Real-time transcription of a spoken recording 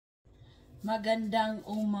Magandang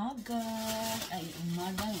umaga. Ay,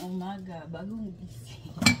 umaga. Bagong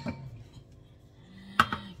gising.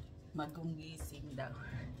 Bagong gising daw.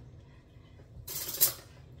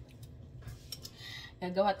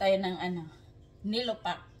 Gagawa tayo ng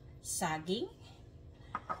nilupak saging,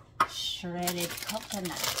 shredded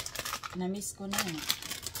coconut. Namiss ko na yun.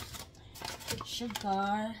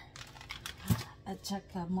 Sugar, at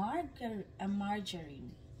saka margarine.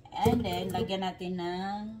 And then, lagyan natin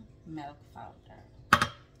ng milk powder.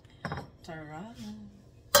 Tara!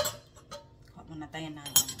 Kuha muna tayo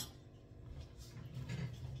ng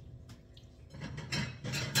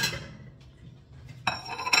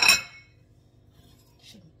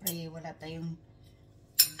Siyempre, wala tayong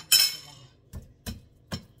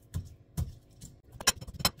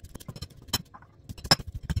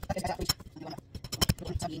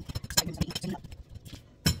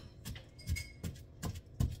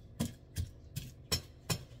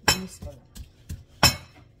miss ko lang.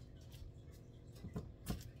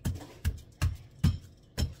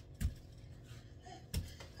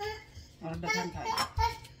 Magdagan kayo.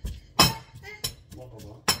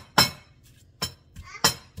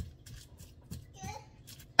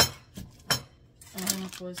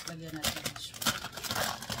 Tapos, lagyan natin ng sugar.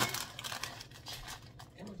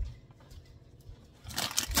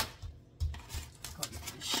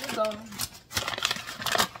 Sugar.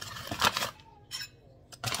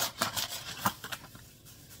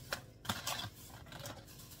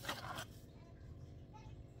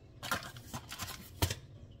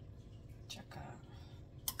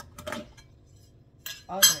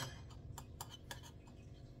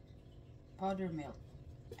 Powder milk,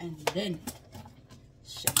 and then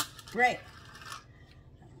syempre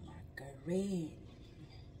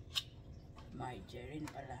margarine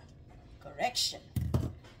pala, correction,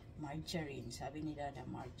 margarine, sabi ni Dada,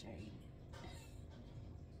 margarine,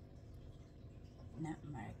 not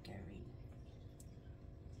margarine.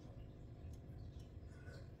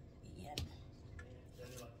 Yan.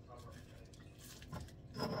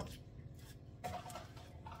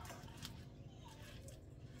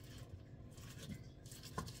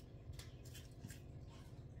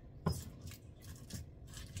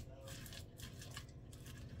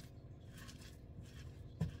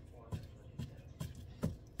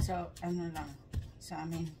 So, ano lang, sa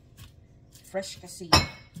amin, fresh kasi,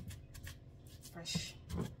 fresh,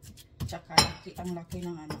 tsaka ang laki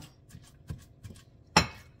ng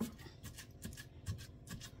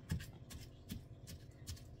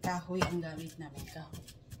kahoy ang gamit namin, kahoy.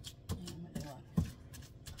 Ayan, malawa.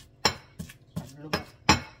 Paglubok.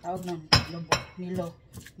 Tawag nun, lubok,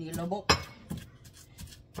 nilubok.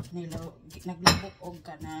 Naglubok og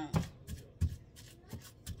ka na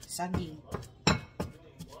saging.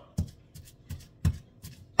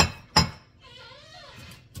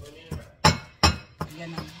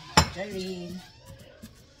 Yan ang margarine,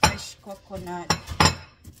 fresh coconut,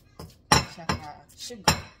 saka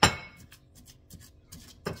sugar.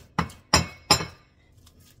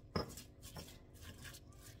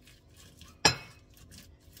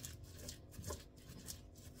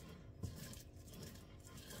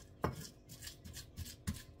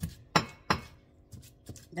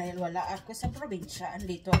 Dahil wala ako sa probinsya,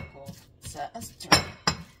 andito ako sa Australia.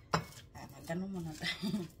 Magano muna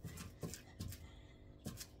tayo.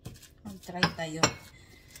 Mag-try tayo.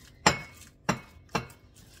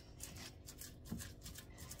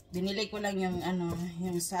 Binili ko lang yung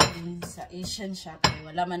yung saging sa Asian shop.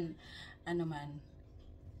 Wala man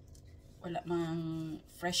wala mang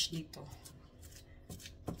fresh dito.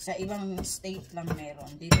 Sa ibang state lang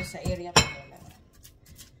meron. Dito sa area ko wala.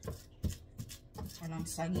 Walang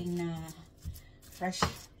saging na fresh.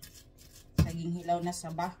 Saging hilaw na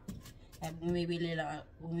saba. Bumibili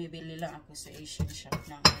lang ako sa Asian shop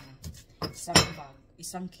ng isang bag,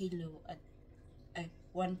 1 kilo at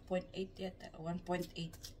 1.8 yata, 1.8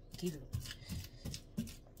 kilo.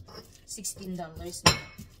 $16 na.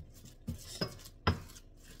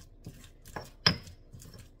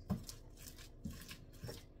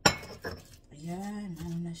 Ayan,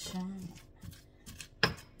 ano na siya.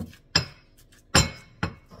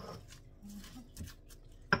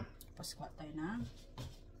 Paskuha tayo na.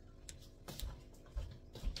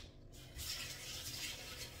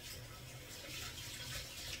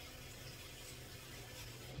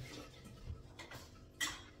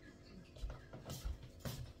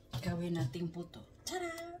 Gawin nating puto.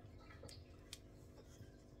 Tada!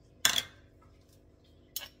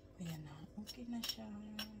 Ayan na. Okay na siya.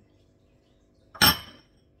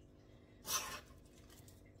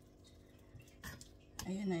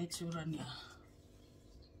 Ayan na itsura niya.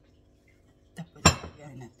 Tapos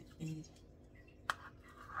gawin natin.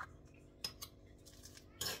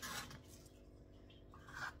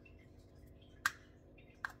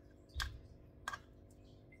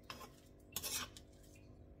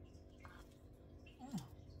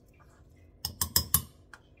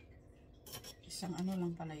 Isang ano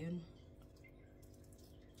lang pala yun.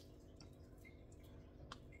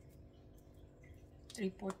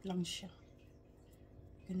 Three-fourth lang siya.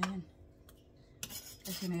 Ganyan.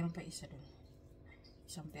 Kasi mayroon pa isa dun.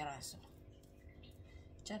 Isang peraso.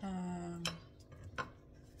 Tadang!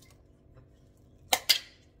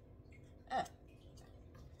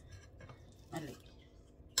 Mali.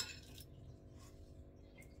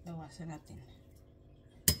 Bawasan natin.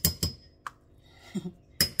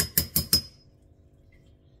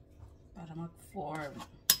 Para mag-form.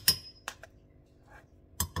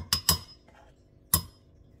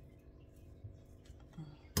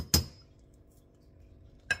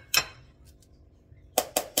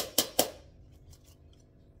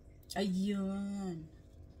 Ayan.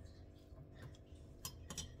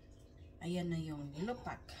 Ayan na yung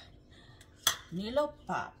nilupak.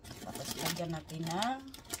 Nilupak. Tapos lagyan natin ng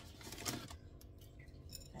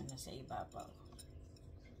ano sa ibabaw.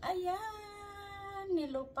 Ayan.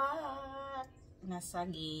 Nilupak na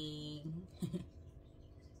saging.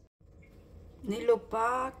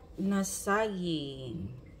 Nilupak na saging.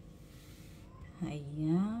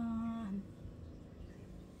 Ayan.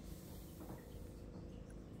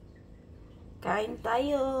 Kain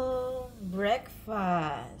tayo.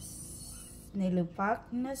 Breakfast. Nilupak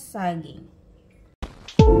na saging.